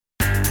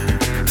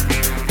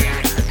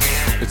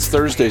It's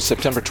Thursday,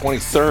 September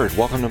 23rd.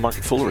 Welcome to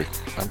Market Foolery.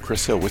 I'm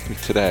Chris Hill. With me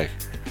today,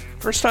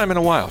 first time in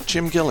a while,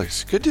 Jim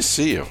Gillies. Good to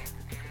see you.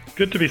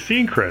 Good to be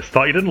seen, Chris.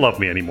 Thought you didn't love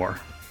me anymore.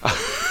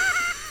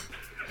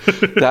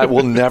 That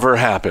will never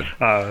happen.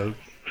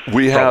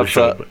 We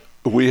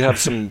have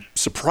some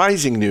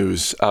surprising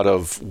news out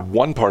of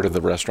one part of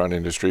the restaurant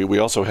industry. We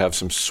also have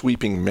some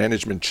sweeping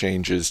management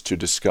changes to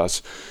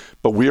discuss.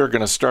 But we are going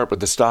to start with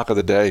the stock of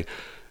the day.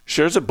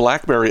 Shares at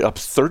BlackBerry up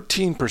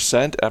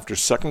 13% after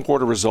second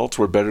quarter results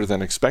were better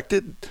than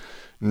expected.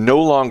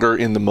 No longer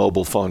in the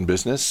mobile phone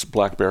business.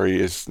 BlackBerry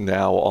is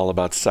now all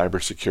about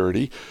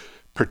cybersecurity,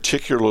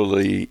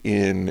 particularly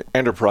in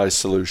enterprise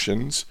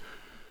solutions.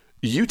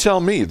 You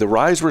tell me, the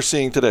rise we're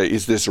seeing today,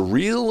 is this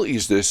real?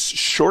 Is this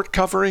short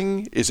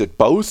covering? Is it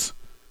both?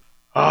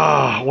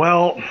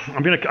 Well,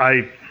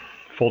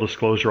 full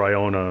disclosure, I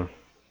own a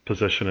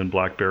position in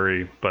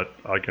BlackBerry, but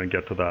I can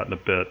get to that in a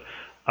bit.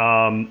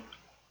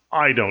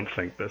 I don't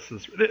think this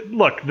is...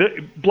 Look,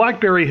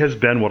 BlackBerry has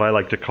been what I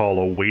like to call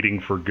a waiting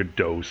for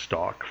Godot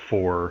stock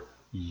for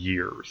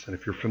years. And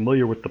if you're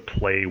familiar with the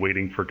play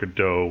Waiting for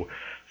Godot,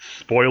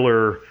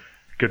 spoiler,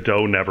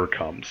 Godot never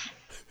comes.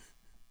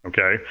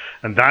 Okay?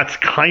 And that's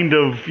kind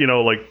of,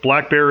 like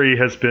BlackBerry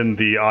has been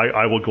the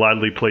I will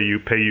gladly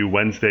pay you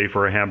Wednesday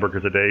for a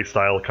hamburger today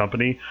style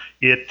company.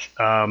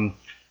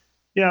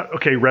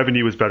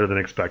 Revenue was better than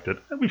expected.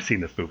 We've seen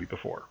this movie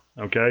before,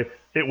 okay?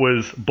 It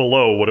was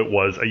below what it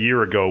was a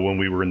year ago when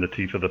we were in the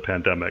teeth of the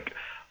pandemic.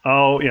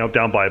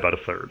 Down by about a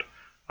third.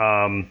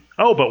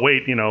 But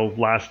wait,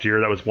 last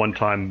year that was one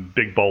time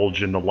big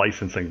bulge in the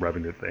licensing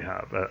revenue that they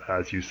have.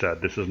 As you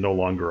said, this is no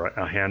longer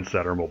a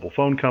handset or mobile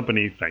phone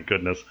company. Thank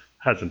goodness.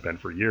 Hasn't been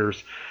for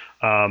years.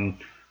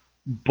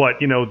 But,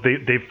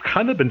 they've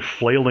kind of been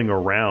flailing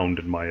around,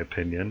 in my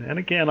opinion. And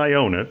again, I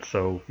own it,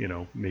 so,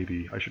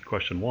 maybe I should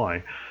question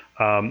why.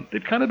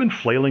 They've kind of been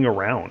flailing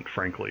around,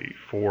 frankly,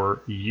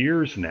 for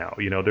years now.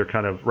 They're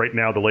kind of, right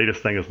now, the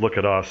latest thing is look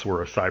at us.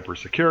 We're a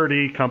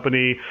cybersecurity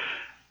company.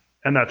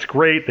 And that's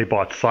great. They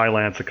bought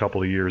Cylance a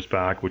couple of years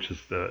back, which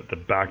is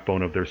the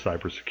backbone of their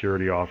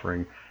cybersecurity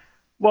offering.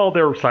 Well,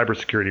 their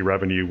cybersecurity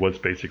revenue was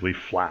basically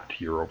flat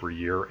year over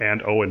year.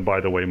 And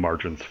by the way,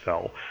 margins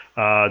fell.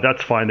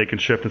 That's fine. They can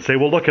shift and say,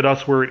 well, look at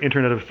us. We're an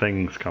Internet of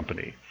Things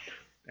company.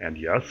 And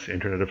yes,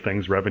 Internet of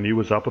Things revenue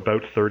was up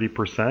about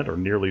 30% or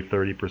nearly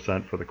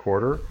 30% for the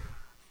quarter.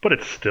 But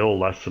it's still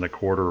less than a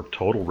quarter of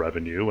total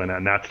revenue.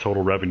 And that's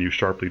total revenue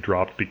sharply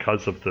dropped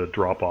because of the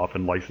drop-off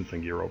in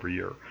licensing year over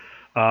year.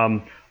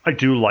 I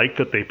do like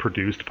that they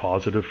produced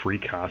positive free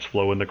cash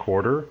flow in the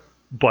quarter,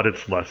 but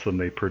it's less than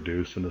they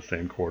produced in the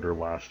same quarter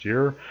last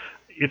year.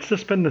 It's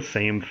just been the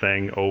same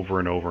thing over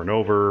and over and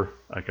over.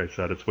 Like I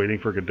said, it's waiting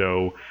for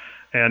Godot.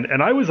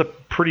 And I was a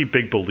pretty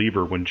big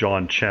believer when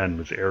John Chen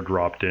was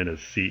airdropped in as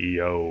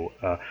CEO.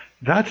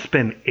 That's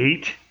been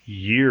 8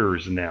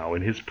 years now.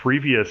 In his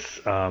previous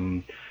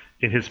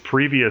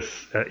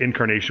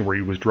incarnation where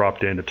he was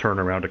dropped in to turn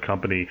around a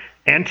company,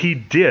 and he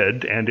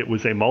did, and it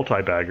was a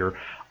multi-bagger.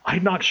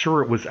 I'm not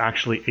sure it was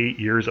actually 8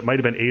 years. It might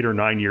have been 8 or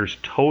 9 years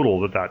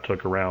total that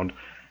took around.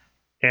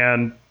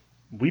 And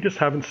we just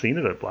haven't seen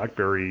it at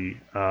BlackBerry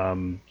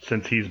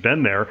since he's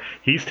been there.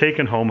 He's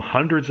taken home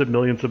hundreds of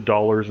millions of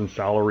dollars in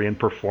salary and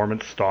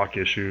performance stock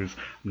issues.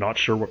 I'm not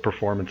sure what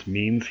performance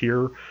means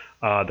here.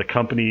 The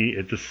company,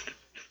 it just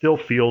still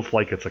feels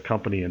like it's a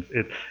company, and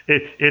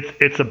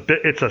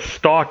it's a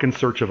stock in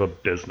search of a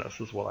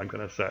business, is what I'm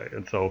going to say.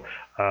 And so,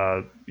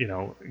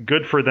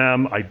 good for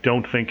them. I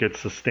don't think it's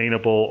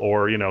sustainable,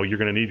 or you're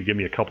going to need to give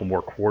me a couple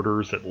more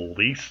quarters at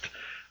least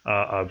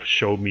of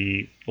show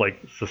me like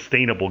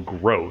sustainable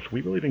growth.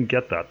 We really didn't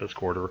get that this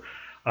quarter.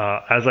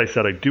 As I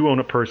said, I do own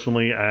it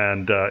personally,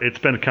 and it's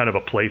been kind of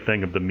a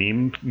plaything of the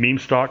meme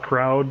stock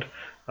crowd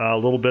a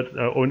little bit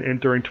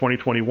during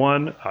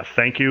 2021.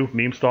 Thank you,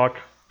 meme stock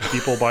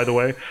people, by the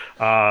way,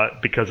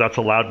 because that's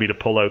allowed me to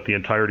pull out the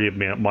entirety of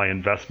my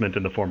investment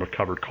in the form of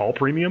covered call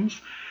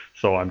premiums.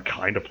 So I'm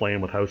kind of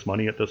playing with house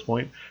money at this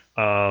point.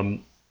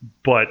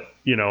 But,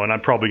 and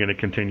I'm probably going to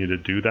continue to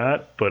do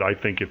that. But I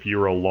think if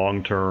you're a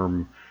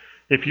long-term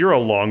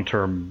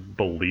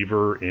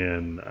believer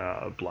in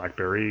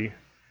BlackBerry,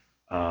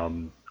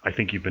 I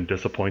think you've been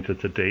disappointed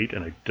to date,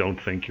 and I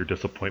don't think your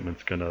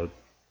disappointment's going to,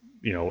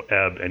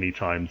 ebb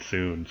anytime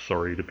soon.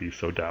 Sorry to be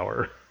so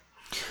dour.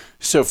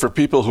 So for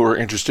people who are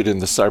interested in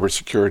the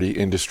cybersecurity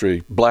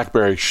industry,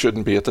 BlackBerry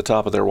shouldn't be at the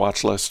top of their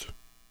watch list?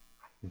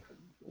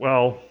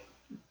 Well,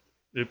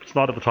 it's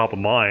not at the top of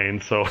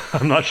mine, so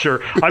I'm not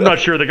sure I'm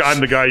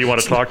the guy you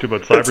want to talk to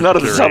about cybersecurity. It's not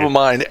at the top of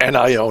mine, and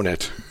I own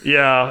it.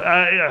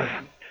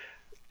 Yeah.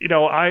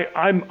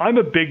 I'm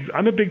a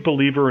big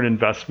believer in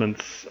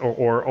investments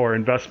or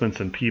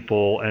investments in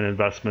people and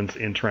investments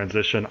in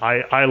transition.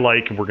 I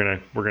like, and we're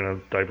gonna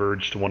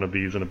diverge to one of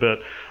these in a bit.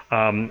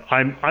 I'm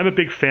a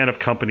big fan of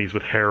companies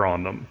with hair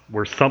on them,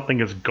 where something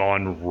has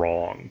gone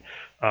wrong,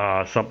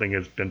 something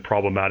has been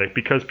problematic,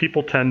 because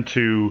people tend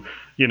to,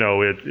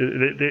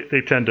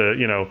 they tend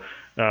to,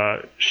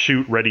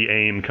 shoot, ready,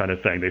 aim kind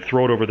of thing. They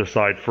throw it over the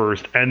side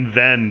first, and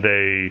then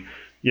they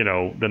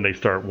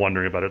start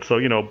wondering about it. So,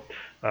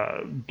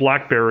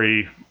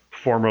 BlackBerry,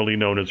 formerly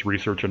known as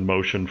Research in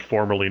Motion,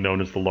 formerly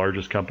known as the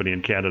largest company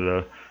in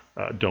Canada.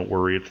 Don't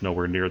worry, it's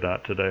nowhere near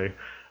that today.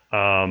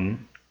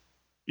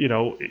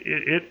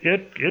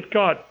 It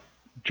got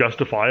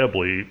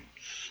justifiably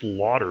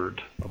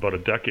slaughtered about a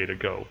decade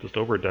ago, just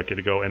over a decade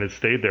ago, and it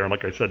stayed there. And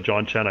like I said,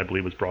 John Chen, I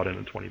believe, was brought in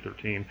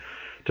 2013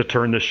 to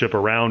turn this ship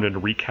around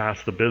and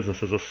recast the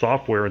business as a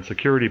software and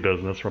security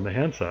business from the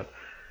handset.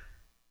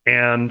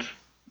 And,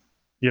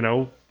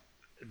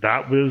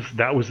 that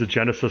was the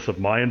genesis of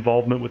my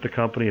involvement with the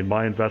company and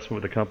my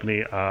investment with the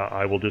company.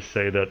 I will just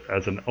say that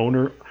as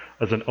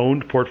an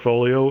owned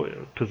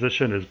portfolio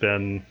position has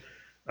been,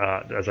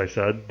 as I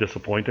said,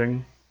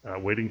 disappointing.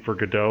 Waiting for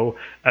Godot.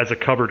 As a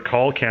covered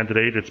call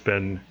candidate, it's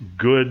been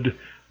good,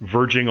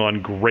 verging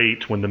on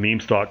great when the meme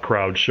stock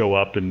crowd show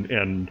up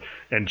and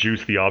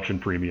juice the option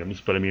premiums.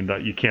 But I mean,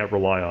 you can't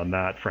rely on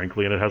that,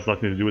 frankly, and it has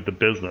nothing to do with the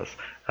business.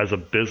 As a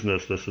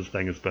business, this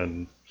thing has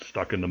been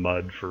stuck in the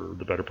mud for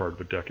the better part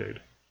of a decade.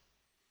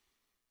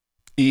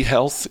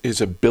 eHealth is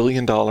a $1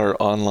 billion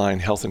online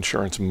health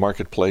insurance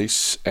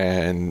marketplace,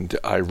 and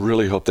I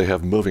really hope they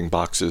have moving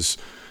boxes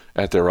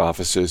at their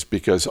offices,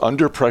 because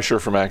under pressure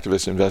from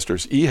activist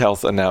investors,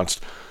 eHealth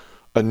announced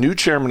a new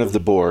chairman of the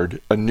board,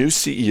 a new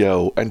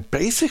CEO, and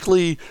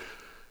basically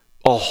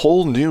a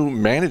whole new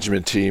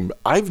management team.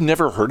 I've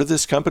never heard of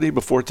this company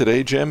before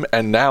today, Jim,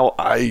 and now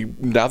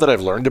that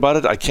I've learned about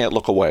it, I can't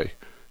look away.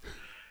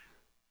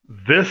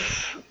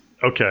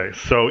 Okay,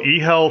 so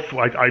eHealth,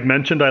 I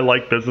mentioned I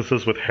like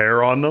businesses with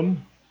hair on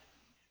them.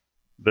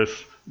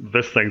 This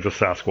thing's a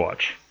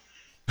Sasquatch.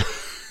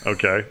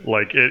 Okay,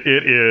 like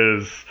it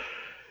is.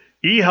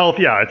 eHealth,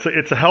 yeah,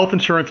 it's a health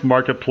insurance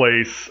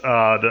marketplace,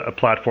 a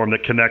platform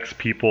that connects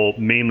people,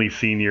 mainly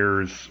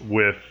seniors,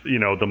 with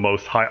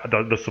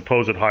the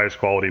supposed highest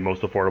quality,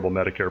 most affordable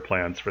Medicare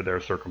plans for their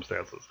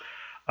circumstances.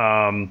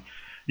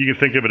 You can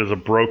think of it as a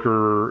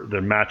broker. They're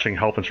matching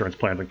health insurance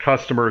plans and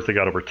customers. They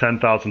got over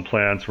 10,000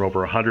 plans from over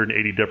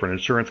 180 different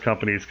insurance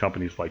companies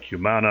like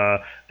Humana,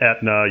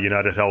 Aetna,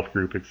 United Health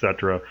Group,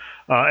 etc.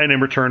 And in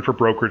return for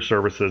brokerage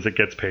services, it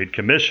gets paid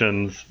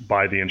commissions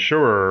by the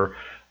insurer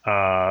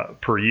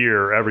per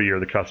year, every year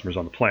the customer's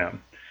on the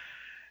plan.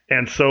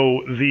 And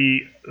so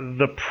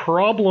the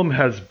problem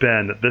has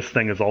been that this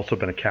thing has also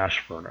been a cash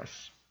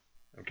furnace.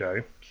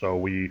 Okay, so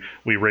we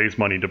raise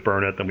money to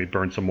burn it, then we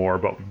burn some more,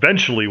 but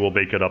eventually we'll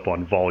make it up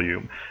on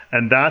volume.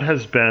 And that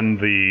has been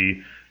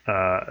the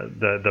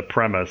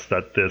premise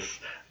that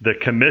the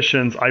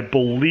commissions, I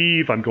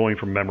believe, I'm going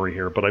from memory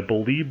here, but I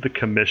believe the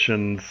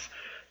commissions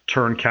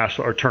turn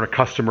a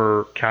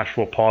customer cash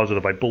flow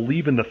positive, I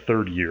believe, in the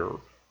third year.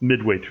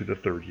 Midway through the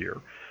third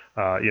year,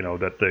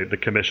 that the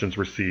commissions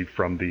received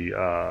from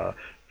the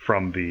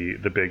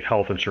big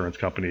health insurance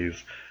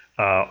companies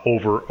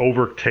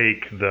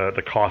overtake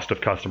the cost of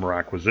customer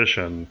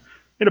acquisition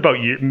in about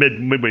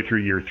midway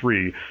through year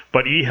 3.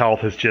 But eHealth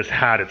has just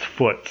had its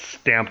foot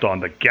stamped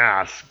on the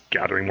gas,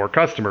 gathering more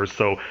customers,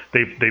 so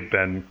they've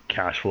been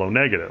cash flow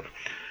negative.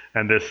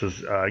 And this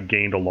has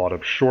gained a lot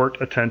of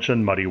short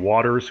attention. Muddy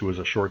Waters, who is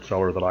a short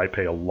seller that I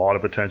pay a lot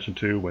of attention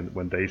to,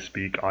 when they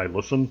speak, I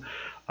listen.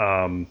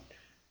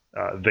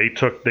 They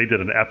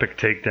did an epic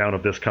takedown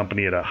of this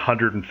company at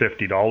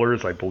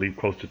 $150, I believe,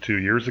 close to 2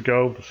 years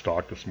ago. The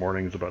stock this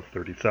morning is about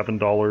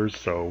 $37,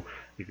 so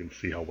you can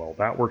see how well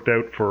that worked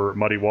out for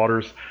Muddy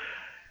Waters.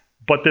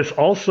 But this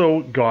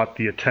also got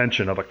the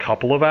attention of a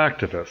couple of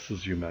activists,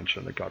 as you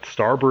mentioned. It got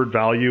Starboard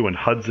Value and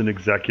Hudson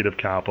Executive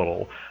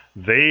Capital.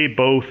 They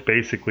both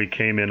basically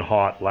came in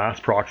hot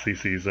last proxy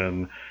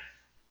season,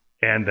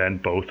 and then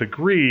both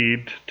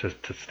agreed to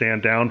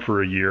stand down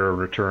for a year in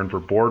return for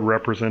board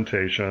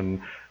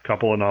representation, a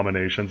couple of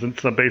nominations, and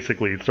so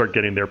basically start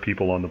getting their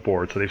people on the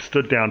board. So they've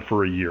stood down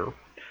for a year.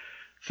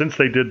 Since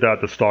they did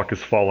that, the stock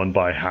has fallen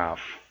by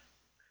half.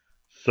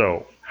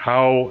 So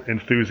how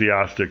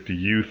enthusiastic do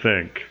you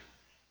think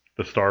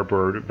the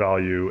Starboard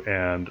Value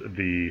and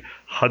the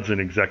Hudson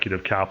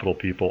Executive Capital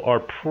people are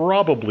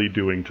probably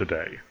doing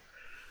today?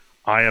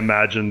 I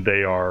imagine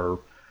they are.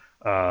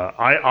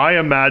 I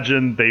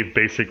imagine they've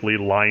basically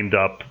lined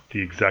up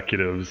the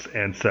executives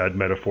and said,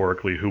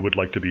 metaphorically, who would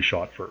like to be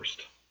shot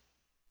first.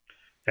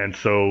 And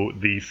so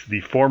the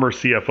former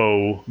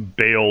CFO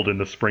bailed in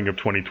the spring of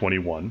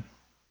 2021.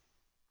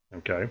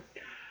 Okay.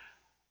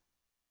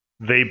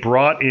 They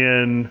brought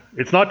in,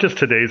 it's not just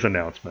today's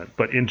announcement,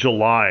 but in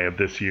July of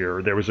this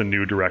year, there was a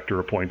new director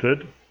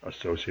appointed,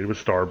 associated with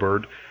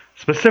Starboard,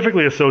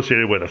 specifically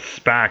associated with a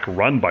SPAC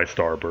run by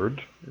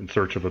Starboard in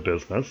search of a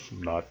business.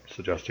 I'm not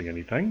suggesting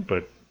anything,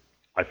 but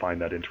I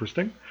find that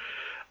interesting.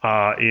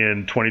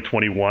 In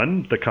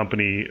 2021,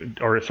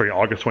 August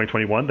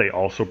 2021, they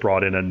also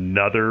brought in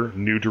another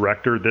new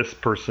director. This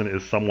person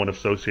is someone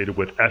associated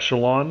with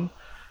Echelon,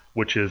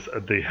 which is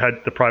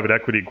the private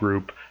equity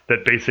group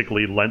that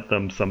basically lent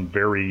them some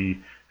very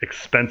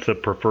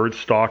expensive preferred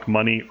stock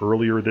money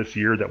earlier this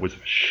year that was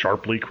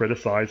sharply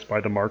criticized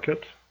by the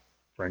market,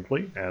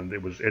 frankly, and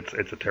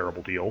it's a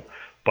terrible deal.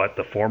 But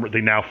the former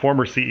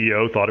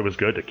CEO thought it was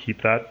good to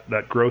keep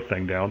that growth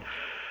thing down.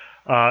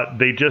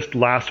 They just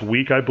last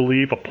week, I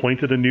believe,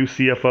 appointed a new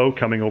CFO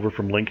coming over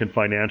from Lincoln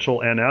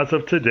Financial. And as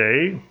of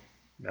today,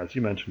 as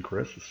you mentioned,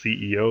 Chris, the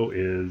CEO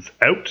is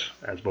out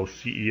as both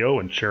CEO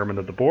and chairman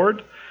of the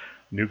board.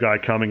 New guy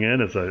coming in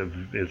is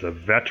a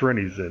veteran.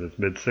 He's in his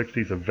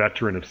mid-60s, a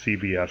veteran of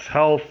CVS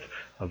Health,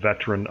 a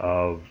veteran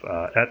of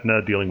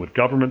Aetna dealing with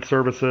government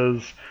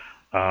services,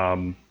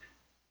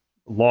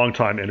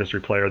 longtime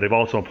industry player. They've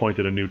also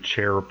appointed a new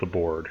chair of the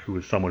board, who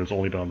is someone who's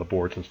only been on the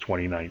board since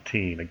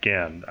 2019,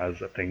 again, as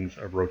things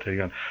are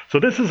rotating on. So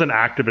this is an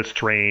activist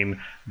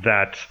train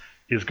that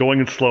is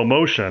going in slow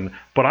motion,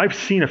 but I've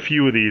seen a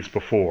few of these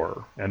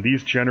before, and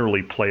these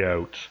generally play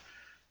out.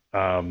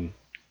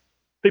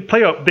 They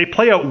play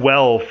out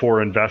well for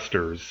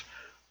investors,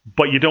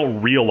 but you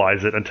don't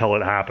realize it until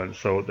it happens.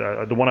 So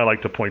the one I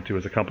like to point to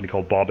is a company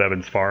called Bob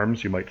Evans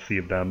Farms. You might see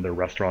of them, their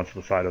restaurants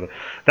on the side of it.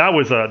 That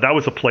was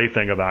a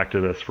plaything of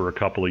activists for a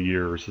couple of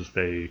years as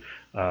they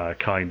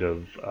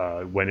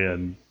went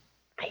in,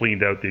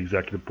 cleaned out the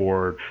executive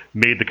board,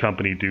 made the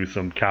company do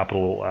some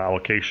capital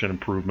allocation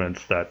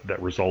improvements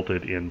that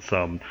resulted in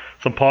some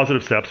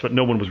positive steps, but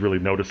no one was really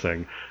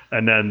noticing.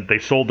 And then they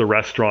sold the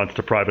restaurants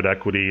to private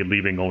equity,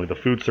 leaving only the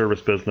food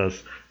service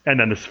business. And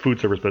then this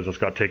food service business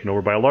got taken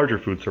over by a larger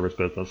food service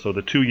business. So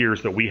the 2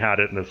 years that we had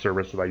it in the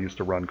service that I used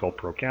to run called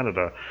Pro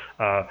Canada,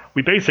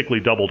 we basically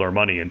doubled our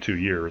money in 2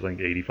 years, I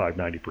think 85,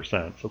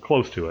 90%, so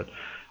close to it.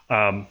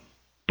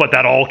 But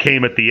that all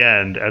came at the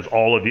end as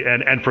all of the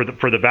and for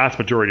the vast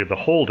majority of the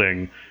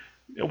holding,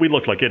 we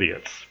looked like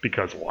idiots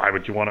because why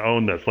would you want to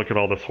own this? Look at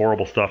all this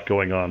horrible stuff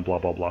going on, blah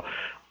blah blah.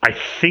 I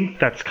think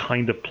that's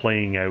kind of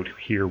playing out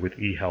here with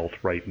eHealth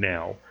right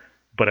now.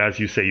 But as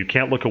you say, you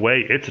can't look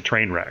away. It's a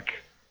train wreck.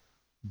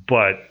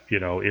 But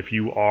if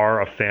you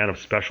are a fan of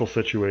special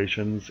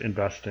situations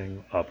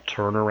investing, of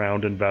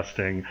turnaround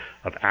investing,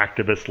 of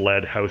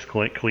activist-led house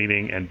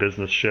cleaning and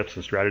business shifts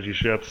and strategy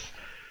shifts,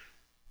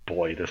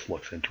 boy, this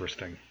looks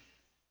interesting.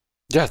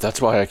 Yeah,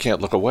 that's why I can't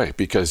look away,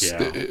 because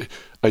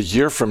a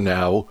year from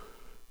now,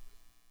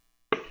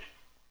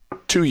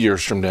 2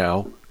 years from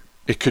now,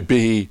 it could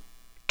be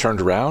turned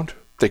around,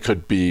 they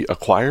could be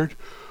acquired,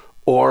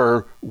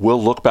 or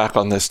we'll look back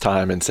on this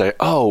time and say,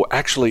 oh,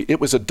 actually, it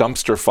was a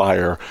dumpster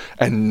fire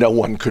and no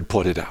one could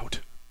put it out.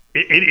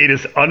 It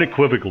is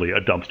unequivocally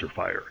a dumpster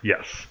fire,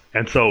 yes.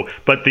 And so,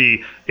 but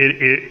the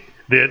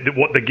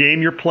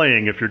game you're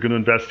playing, if you're going to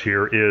invest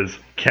here, is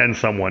can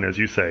someone, as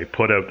you say,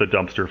 put out the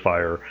dumpster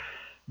fire?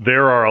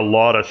 There are a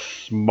lot of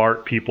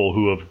smart people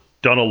who have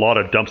done a lot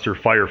of dumpster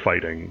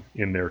firefighting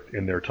in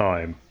their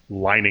time,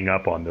 lining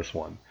up on this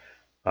one.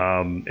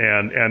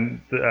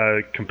 And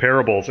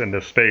comparables in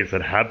this space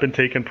that have been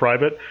taken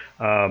private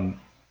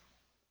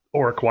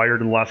or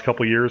acquired in the last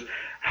couple of years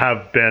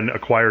have been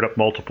acquired at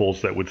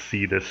multiples that would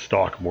see this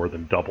stock more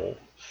than double.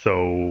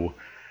 So,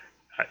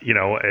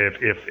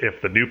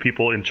 if the new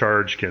people in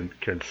charge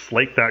can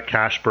slake that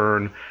cash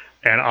burn,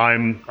 and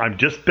I'm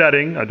just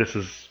betting, this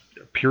is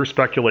pure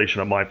speculation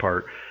on my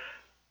part,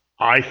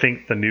 I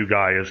think the new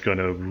guy is going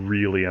to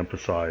really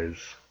emphasize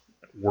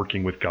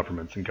working with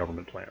governments and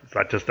government plans.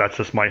 That's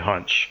just my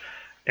hunch.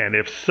 And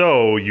if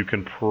so, you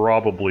can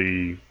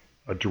probably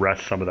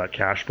address some of that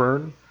cash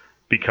burn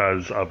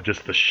because of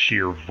just the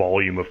sheer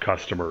volume of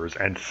customers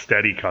and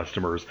steady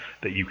customers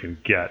that you can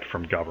get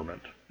from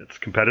government. It's a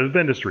competitive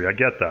industry, I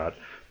get that.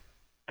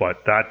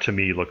 But that to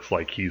me looks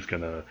like he's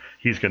gonna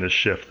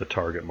shift the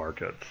target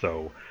market.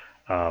 So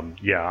I'm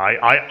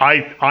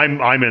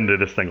into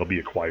this thing will be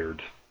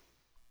acquired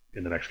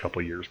in the next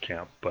couple of years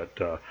camp.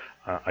 But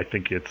I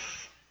think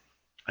it's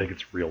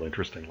real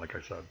interesting, like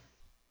I said.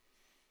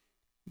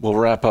 We'll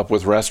wrap up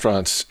with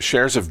restaurants.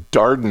 Shares of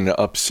Darden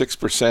up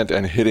 6%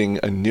 and hitting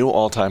a new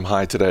all-time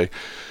high today.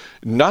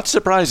 Not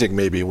surprising,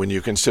 maybe, when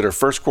you consider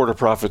first quarter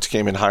profits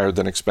came in higher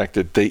than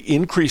expected. They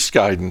increased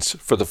guidance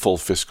for the full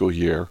fiscal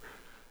year.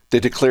 They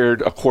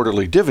declared a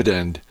quarterly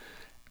dividend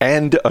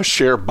and a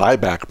share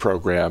buyback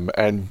program.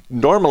 And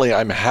normally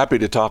I'm happy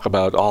to talk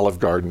about Olive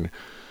Garden,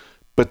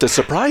 but the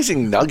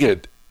surprising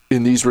nugget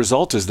in these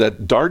results is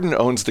that Darden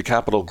owns the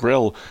Capital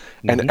Grille,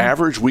 and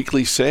average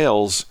weekly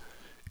sales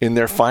in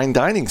their fine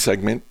dining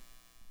segment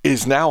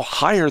is now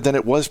higher than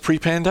it was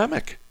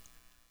pre-pandemic.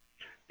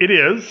 It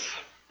is.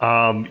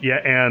 And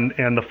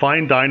the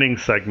fine dining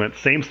segment,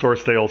 same-store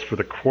sales for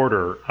the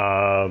quarter,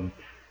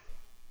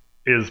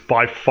 is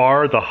by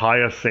far the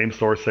highest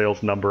same-store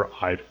sales number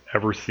I've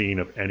ever seen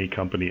of any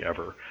company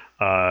ever,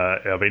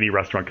 of any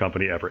restaurant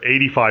company ever.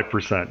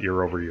 85%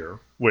 year over year,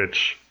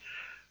 which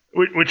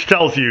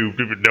tells you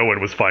no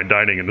one was fine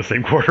dining in the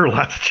same quarter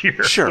last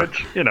year. Sure.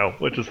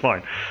 Which is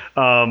fine.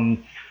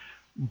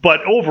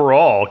 But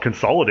overall,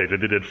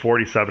 consolidated, it did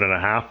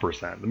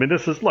 47.5%. I mean,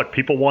 look,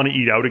 people want to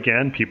eat out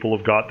again. People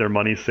have got their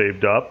money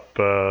saved up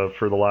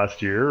for the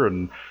last year.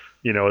 And,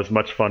 as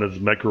much fun as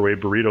microwave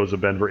burritos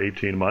have been for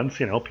 18 months,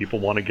 people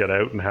want to get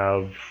out and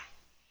have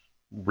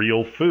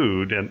real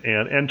food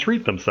and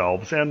treat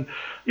themselves. And,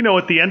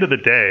 at the end of the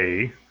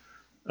day,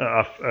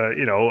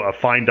 a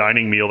fine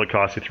dining meal that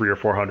costs you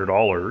 $300 or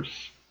 $400,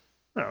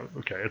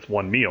 okay, it's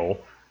one meal.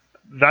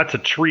 that's a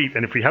treat.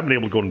 And if you haven't been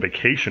able to go on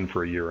vacation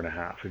for a year and a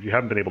half, if you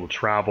haven't been able to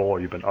travel or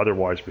you've been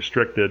otherwise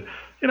restricted,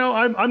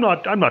 I'm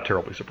not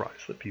terribly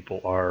surprised that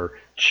people are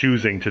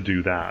choosing to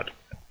do that.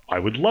 I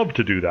would love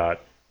to do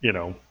that,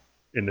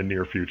 in the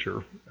near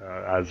future,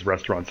 as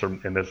restaurants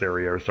in this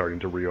area are starting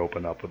to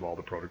reopen up with all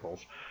the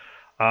protocols.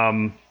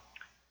 And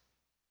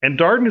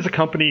Darden is a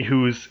company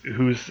whose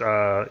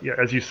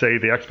as you say,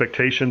 the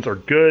expectations are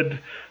good.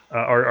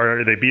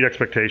 They beat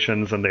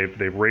expectations, and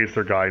they've raised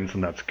their guidance,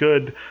 and that's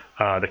good.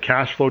 The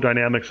cash flow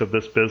dynamics of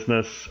this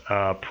business,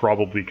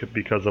 probably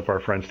because of our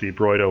friend Steve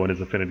Broido and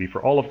his affinity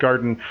for Olive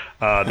Garden,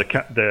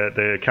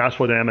 the cash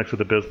flow dynamics of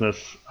the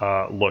business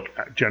look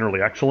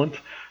generally excellent.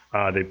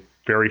 They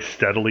very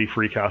steadily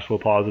free cash flow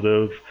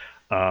positive.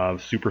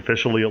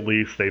 Superficially, at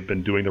least, they've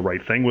been doing the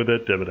right thing with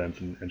it, dividends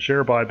and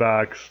share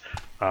buybacks.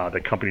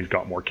 The company's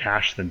got more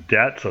cash than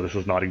debt, so this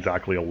is not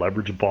exactly a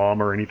leverage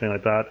bomb or anything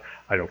like that.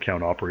 I don't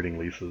count operating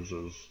leases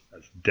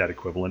as debt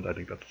equivalent. I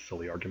think that's a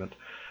silly argument.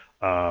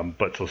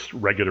 But so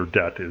regular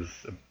debt is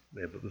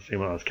they have the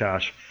same amount as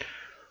cash.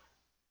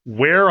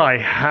 Where I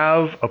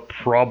have a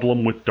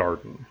problem with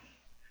Darden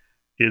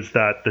is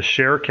that the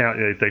share count,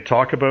 they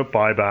talk about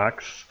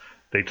buybacks.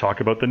 They talk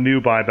about the new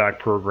buyback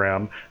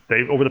program.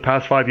 Over the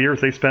past 5 years,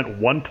 they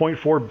spent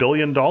 $1.4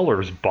 billion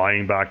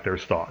buying back their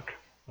stock.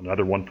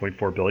 Another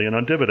 $1.4 billion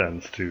on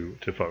dividends to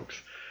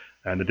folks.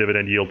 And the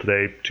dividend yield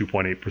today,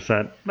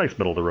 2.8%. Nice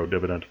middle-of-the-road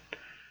dividend.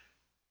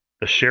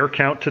 The share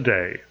count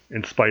today,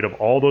 in spite of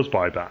all those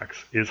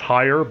buybacks, is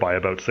higher by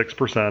about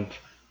 6%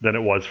 than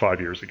it was 5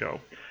 years ago.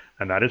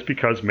 And that is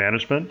because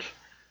management,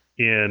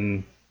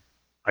 in,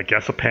 I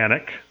guess, a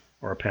panic,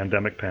 or a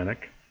pandemic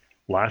panic,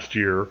 last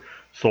year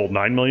sold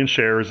 9 million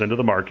shares into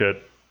the market,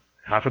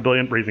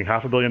 raising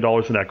 $500 million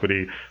in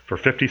equity for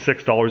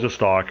 $56 a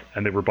stock,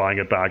 and they were buying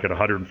it back at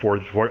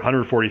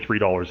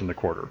 $143 in the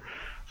quarter.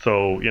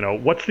 So,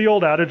 what's the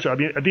old adage? I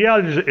mean, the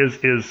adage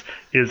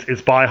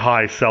is buy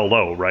high, sell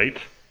low, right?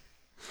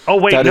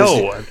 Oh wait,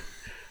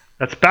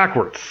 that's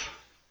backwards.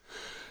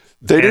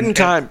 They didn't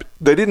time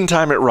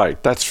it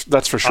right.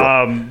 That's for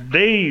sure.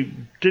 They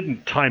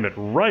didn't time it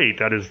right.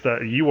 That is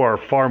that you are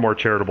far more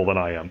charitable than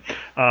I am.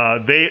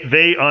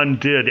 They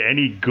undid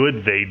any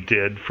good they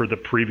did for the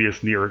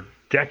previous near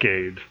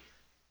decade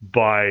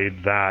by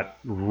that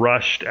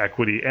rushed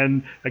equity.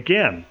 And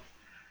again,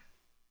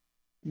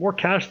 more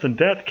cash than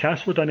debt.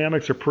 Cash flow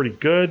dynamics are pretty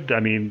good.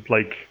 I mean,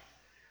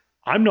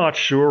 I'm not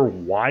sure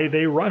why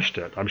they rushed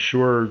it. I'm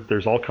sure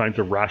there's all kinds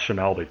of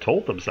rationale they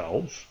told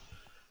themselves.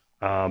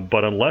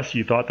 But unless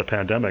you thought the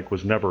pandemic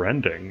was never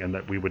ending and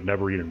that we would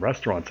never eat in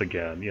restaurants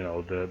again,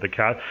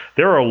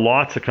 there are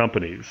lots of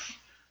companies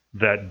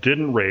that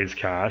didn't raise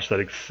cash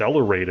that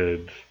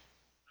accelerated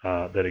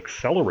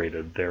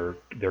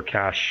their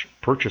cash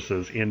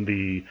purchases in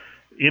the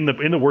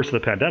worst of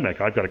the pandemic.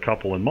 I've got a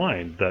couple in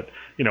mind that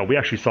we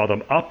actually saw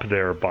them up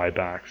their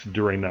buybacks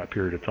during that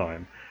period of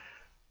time.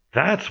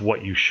 That's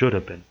what you should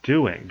have been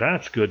doing.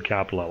 That's good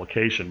capital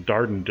allocation.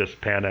 Darden just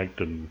panicked,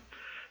 and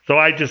so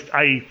I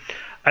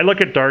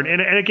look at Darden,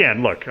 and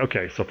again, look,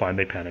 okay, so fine,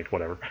 they panicked,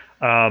 whatever.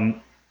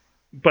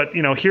 But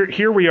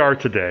here we are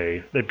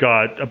today. They've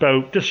got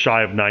about just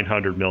shy of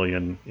 $900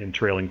 million in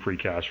trailing free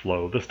cash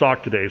flow. The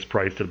stock today is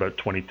priced at about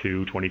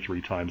 22,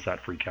 23 times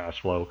that free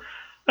cash flow.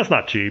 That's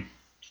not cheap.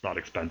 It's not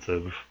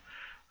expensive.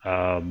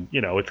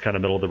 It's kind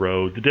of middle of the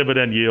road. The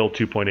dividend yield,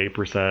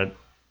 2.8%.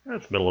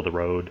 That's middle of the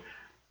road.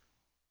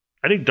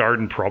 I think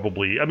Darden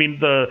probably,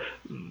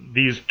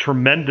 these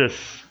tremendous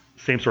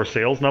same-store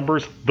sales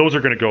numbers, those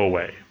are going to go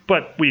away.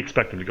 But we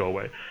expect them to go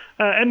away.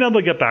 And then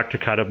they'll get back to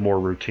kind of more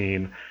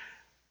routine.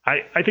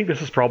 I think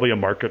this is probably a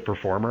market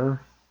performer.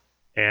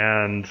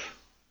 And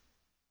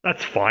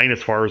that's fine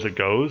as far as it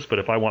goes. But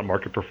if I want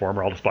market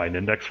performer, I'll just buy an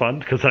index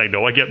fund because I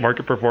know I get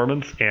market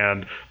performance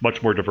and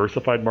much more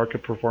diversified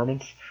market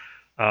performance.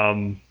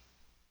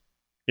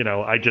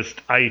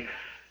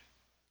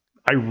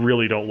 I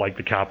really don't like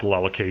the capital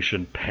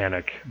allocation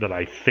panic that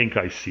I think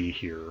I see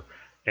here.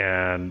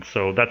 And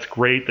so that's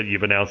great that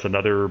you've announced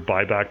another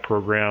buyback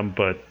program,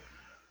 but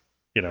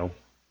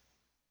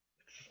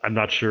I'm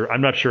not sure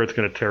it's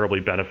going to terribly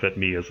benefit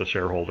me as a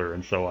shareholder,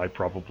 and so I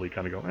probably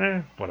kind of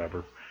go,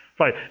 whatever.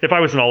 If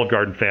I was an Olive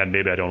Garden fan,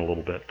 maybe I'd own a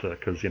little bit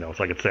because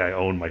so I could say I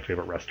own my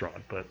favorite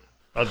restaurant, but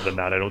other than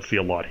that, I don't see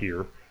a lot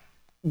here.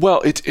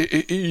 Well,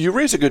 you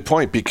raise a good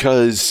point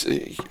because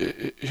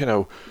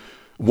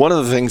one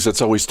of the things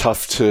that's always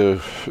tough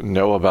to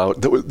know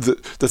about,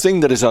 the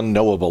thing that is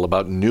unknowable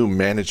about new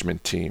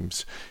management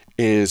teams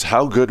is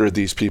how good are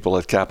these people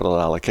at capital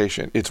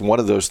allocation. It's one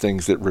of those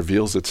things that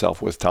reveals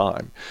itself with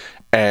time.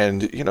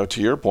 And,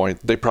 to your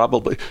point,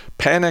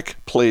 panic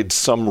played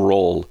some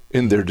role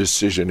in their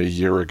decision a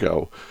year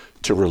ago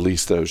to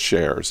release those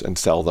shares and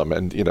sell them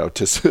and,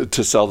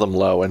 to sell them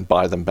low and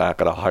buy them back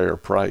at a higher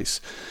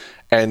price.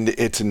 And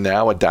it's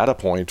now a data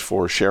point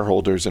for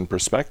shareholders and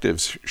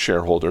prospective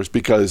shareholders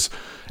because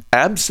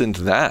absent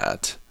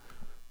that,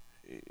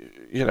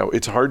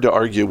 it's hard to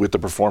argue with the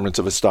performance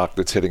of a stock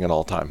that's hitting an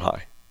all-time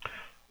high.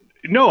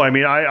 No, I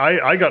mean,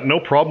 I got no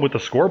problem with the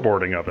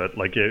scoreboarding of it.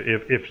 Like,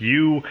 if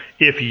you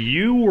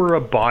were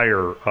a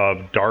buyer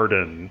of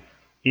Darden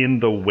in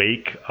the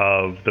wake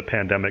of the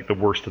pandemic, the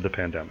worst of the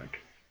pandemic,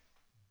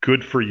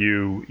 good for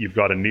you. You've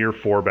got a near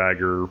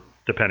 4-bagger,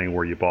 depending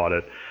where you bought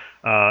it.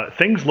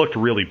 Things looked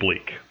really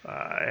bleak,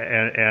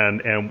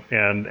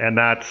 and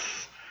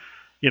that's,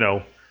 you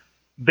know,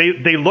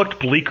 they looked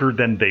bleaker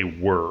than they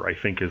were, I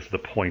think, is the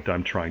point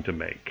I'm trying to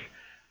make.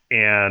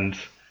 And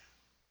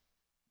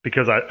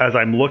because as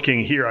I'm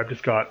looking here, I've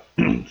just got,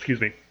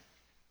 excuse me,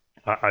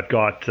 I've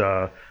got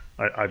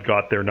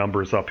their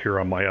numbers up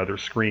here on my other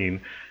screen,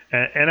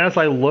 and as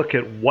I look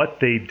at what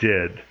they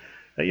did,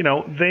 you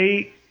know,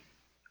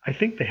 I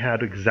think they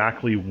had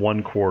exactly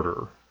one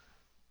quarter.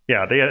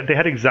 Yeah, they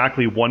had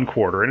exactly one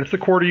quarter, and it's the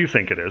quarter you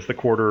think it is, the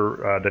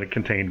quarter that it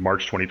contained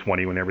March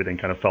 2020 when everything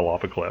kind of fell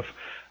off a cliff,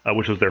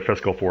 which was their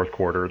fiscal fourth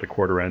quarter, the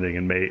quarter ending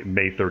in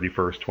May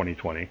 31st,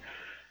 2020.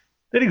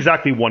 They had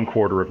exactly one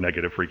quarter of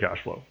negative free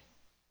cash flow.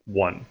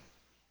 One.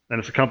 And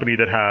it's a company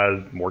that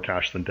has more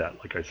cash than debt,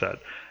 like I said.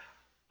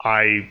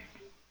 I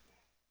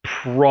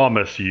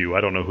promise you,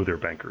 I don't know who their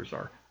bankers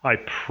are. I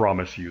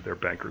promise you their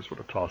bankers would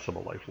have tossed them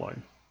a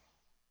lifeline.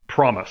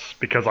 Promise.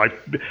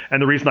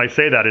 And the reason I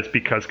say that is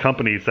because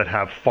companies that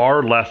have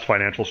far less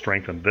financial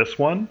strength than this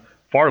one,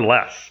 far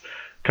less,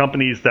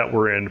 companies that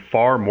were in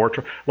far more,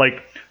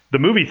 like the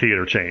movie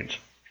theater chains,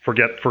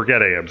 forget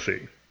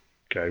AMC.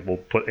 Okay, we'll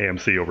put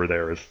AMC over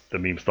there as the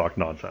meme stock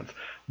nonsense.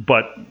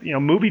 But, you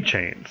know, movie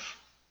chains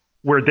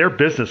where their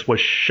business was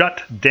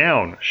shut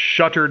down,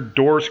 shuttered,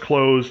 doors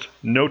closed,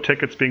 no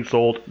tickets being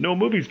sold, no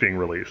movies being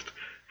released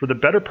for the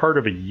better part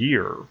of a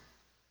year,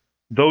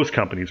 those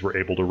companies were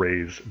able to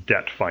raise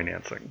debt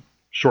financing,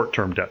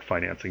 short-term debt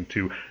financing,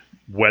 to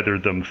weather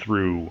them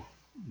through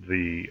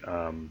the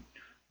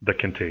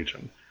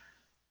contagion.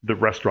 The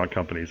restaurant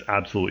companies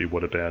absolutely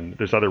would have been.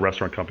 There's other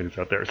restaurant companies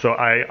out there. So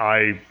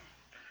I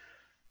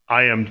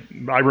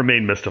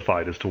remain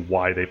mystified as to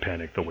why they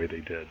panicked the way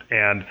they did.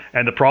 And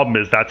the problem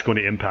is that's going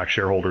to impact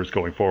shareholders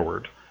going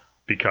forward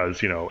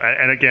because, you know,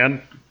 and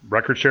again,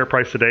 record share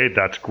price today,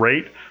 that's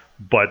great.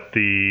 But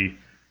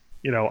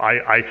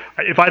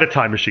if I had a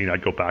time machine,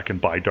 I'd go back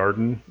and buy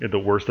Darden, the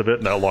worst of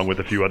it, along with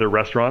a few other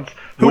restaurants.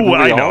 But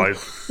I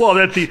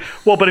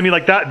mean,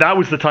 like that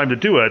was the time to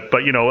do it.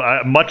 But, you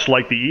know, much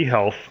like the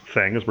e-health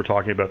thing, as we're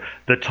talking about,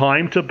 the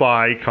time to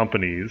buy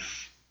companies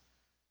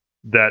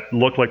that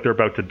look like they're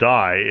about to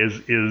die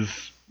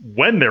is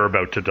when they're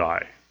about to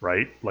die,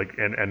 right? Like,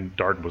 and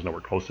Darden was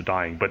nowhere close to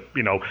dying, but,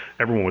 you know,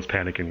 everyone was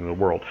panicking in the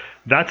world.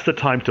 That's the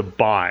time to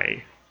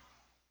buy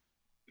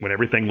when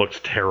everything looks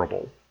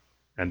terrible.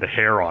 And the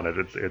hair on it,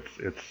 it's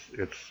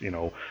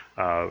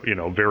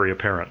very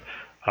apparent.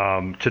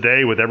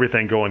 Today, with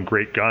everything going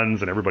great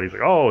guns and everybody's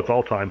like, oh, it's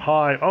all-time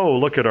high. Oh,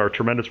 look at our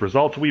tremendous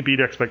results. We beat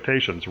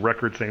expectations.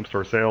 Record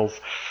same-store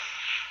sales.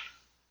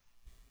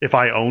 If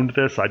I owned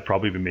this, I'd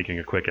probably be making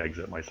a quick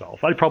exit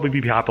myself. I'd probably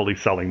be happily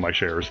selling my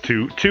shares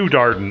to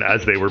Darden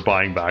as they were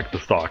buying back the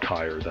stock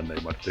higher than they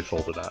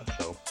sold it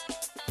at. So,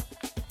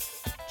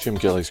 Jim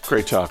Gillies,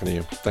 great talking to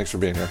you. Thanks for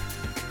being here.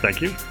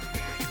 Thank you.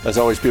 As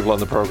always, people on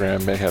the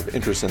program may have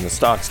interest in the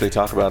stocks they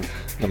talk about.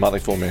 The Motley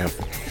Fool may have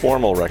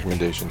formal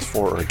recommendations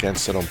for or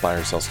against, so don't buy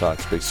or sell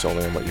stocks based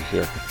solely on what you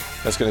hear.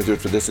 That's going to do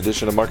it for this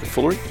edition of Market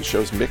Foolery. The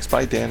show's mixed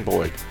by Dan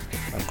Boyd.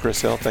 I'm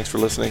Chris Hill. Thanks for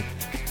listening.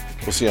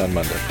 We'll see you on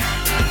Monday.